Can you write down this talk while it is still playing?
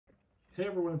Hey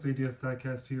everyone, it's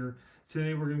Diecast here.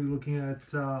 Today we're going to be looking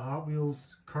at Hot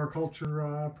Wheels Car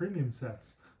Culture premium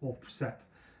sets. Well, set.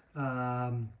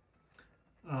 Um,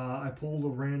 I pulled a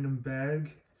random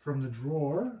bag from the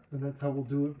drawer, and that's how we'll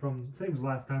do it from, same as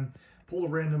last time. Pulled a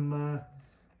random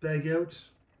bag out,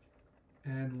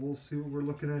 and we'll see what we're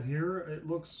looking at here. It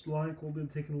looks like we'll be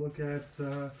taking a look at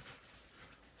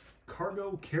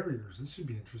cargo carriers. This should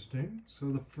be interesting. So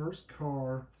the first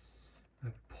car I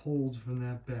pulled from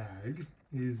that bag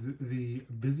is the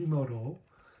Bisimoto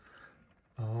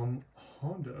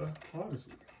Honda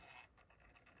Odyssey.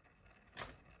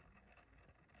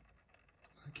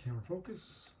 Camera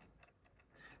focus.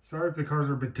 Sorry if the cars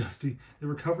are a bit dusty. They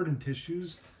were covered in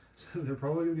tissues, so they're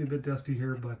probably going to be a bit dusty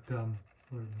here, but other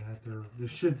than that, they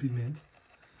should be mint.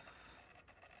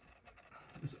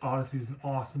 This Odyssey is an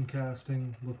awesome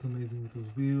casting. Looks amazing with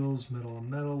those wheels, metal on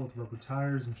metal with rubber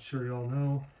tires. I'm sure you all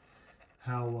know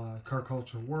how car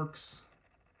culture works.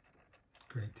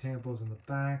 Great tampos in the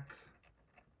back.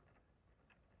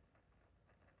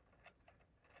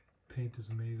 Paint is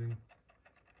amazing.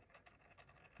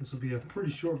 This will be a pretty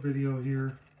short video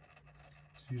here.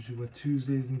 It's usually what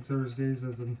Tuesdays and Thursdays,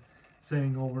 as I'm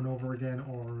saying over and over again,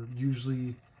 are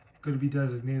usually going to be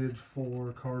designated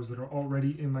for cars that are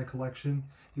already in my collection,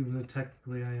 even though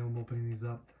technically I am opening these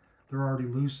up. They're already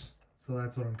loose, so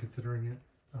that's what I'm considering it.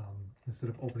 Instead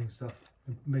of opening stuff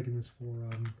and making this for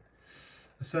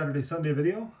a Saturday-Sunday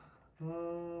video.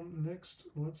 Next,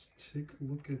 let's take a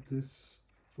look at this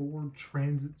Ford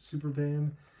Transit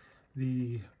Supervan,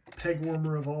 the peg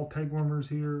warmer of all peg warmers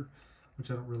here,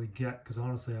 which I don't really get because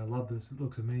honestly I love this. It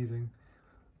looks amazing.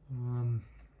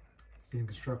 Same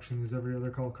construction as every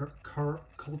other car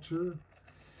culture.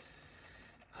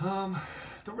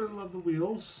 Don't really love the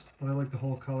wheels, but I like the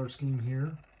whole color scheme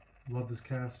here. Love this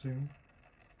casting.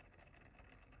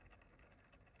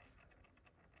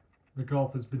 The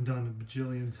golf has been done a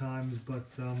bajillion times, but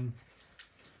nothing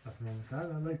wrong with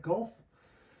that. I like golf.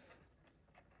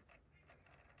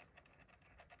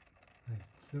 Nice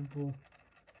and simple.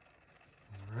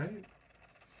 Alright.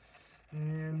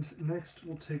 And next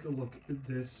we'll take a look at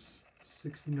this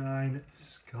 69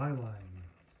 Skyline.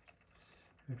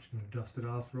 I'm actually going to dust it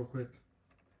off real quick.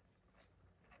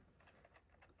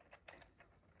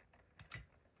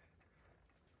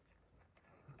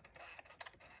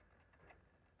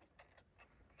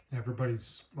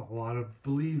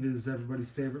 Believe is everybody's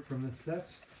favorite from this set.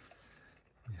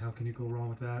 I mean, how can you go wrong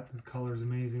with that? The color is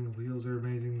amazing, the wheels are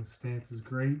amazing, the stance is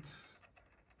great.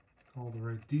 All the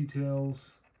right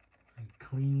details. Very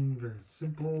clean, very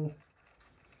simple.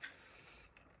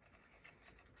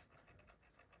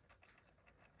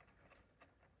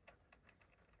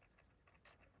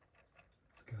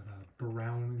 It's got a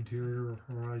brown interior,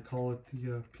 or I call it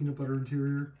the peanut butter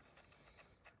interior.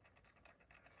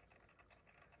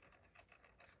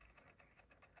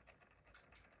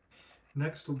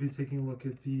 Next, we'll be taking a look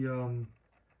at the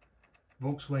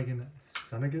Volkswagen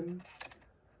Senegan.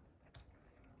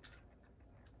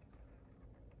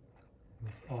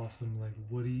 This awesome, like,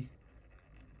 woody.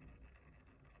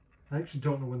 I actually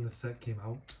don't know when this set came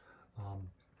out.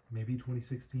 Maybe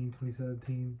 2016,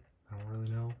 2017. I don't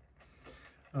really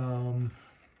know.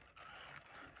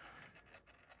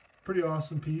 Pretty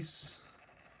awesome piece.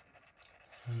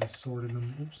 I'm just sorting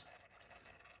them. Oops.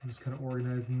 I'm just kind of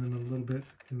organizing them a little bit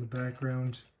in the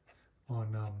background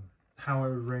on how I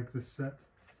would rank this set.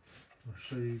 I'll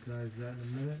show you guys that in a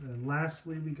minute. And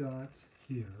lastly, we got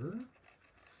here,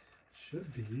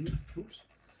 should be, oops,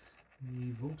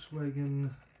 the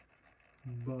Volkswagen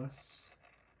Bus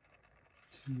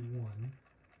T1.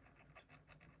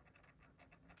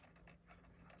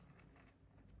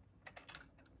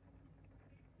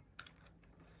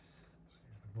 So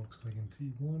here's the Volkswagen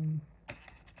T1.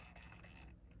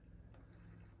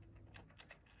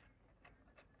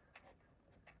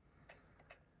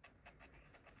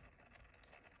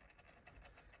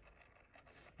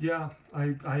 Yeah,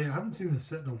 I haven't seen this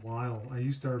set in a while. I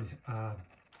used to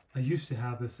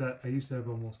have this set. I used to have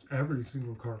almost every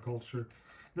single car culture.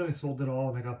 Then I sold it all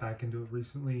and I got back into it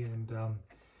recently, and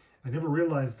I never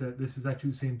realized that this is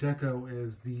actually the same deco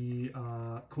as the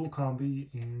Cool Combi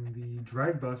and the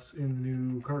Drag Bus in the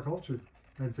new car culture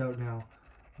that's out now.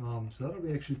 So that'll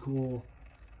be actually a cool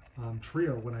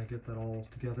trio when I get that all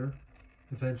together.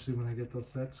 Eventually when I get those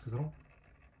sets, because I don't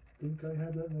think I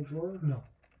had that in the drawer. No.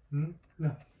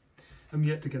 No. I'm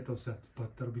yet to get those sets,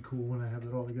 but that'll be cool when I have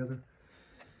it all together.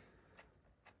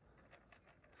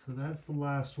 So that's the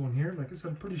last one here. Like I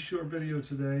said, pretty short video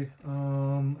today.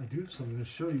 I do have something to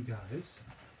show you guys.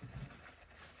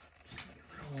 Just get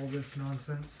rid of all this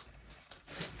nonsense.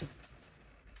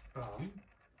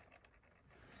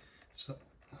 So,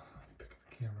 let me pick up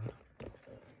the camera.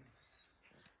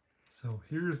 So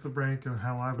here's the rank of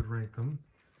how I would rank them.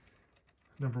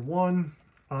 Number 1,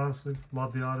 honestly,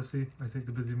 love the Odyssey. I think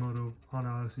the Bisimoto Honda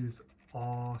Odyssey is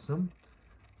awesome.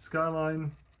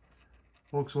 Skyline,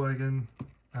 Volkswagen,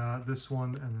 this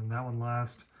one, and then that one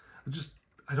last.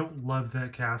 I don't love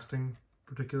that casting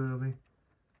particularly.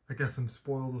 I guess I'm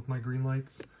spoiled with my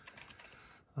Greenlights.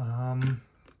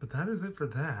 But that is it for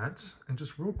that. And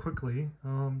just real quickly, do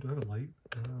I have a light?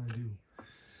 I do.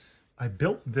 I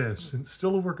built this, and it's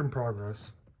still a work in progress.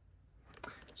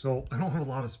 So I don't have a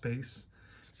lot of space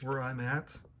where I'm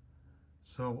at.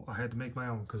 So I had to make my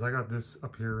own, because I got this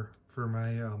up here for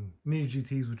my mini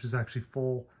GTs, which is actually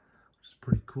full, which is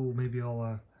pretty cool. Maybe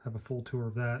I'll have a full tour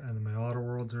of that. And then my Auto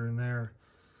Worlds are in there.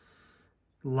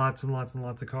 Lots and lots and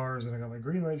lots of cars. And I got my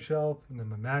Greenlight shelf, and then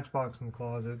my Matchbox in the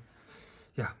closet.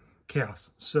 Yeah,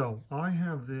 chaos. So I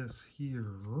have this here,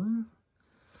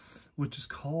 which is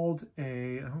called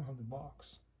I don't have the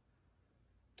box.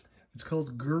 It's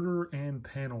called Girder and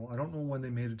Panel. I don't know when they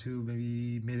made it to,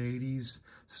 maybe mid-80s,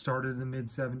 started in the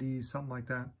mid-70s, something like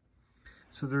that.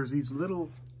 So there's these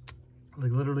little,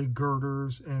 like literally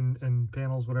girders and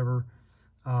panels, whatever.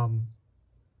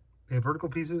 They have vertical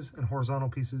pieces and horizontal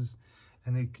pieces,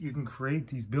 and you can create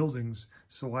these buildings.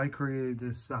 So I created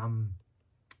this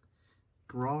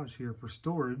garage here for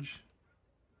storage,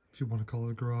 if you want to call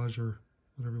it a garage or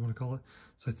whatever you want to call it.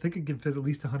 So I think it can fit at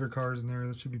least 100 cars in there.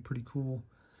 That should be pretty cool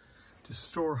to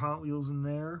store Hot Wheels in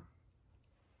there.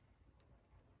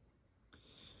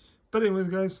 But anyways,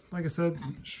 guys, like I said,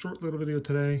 short little video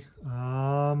today.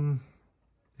 And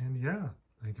yeah,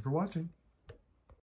 thank you for watching.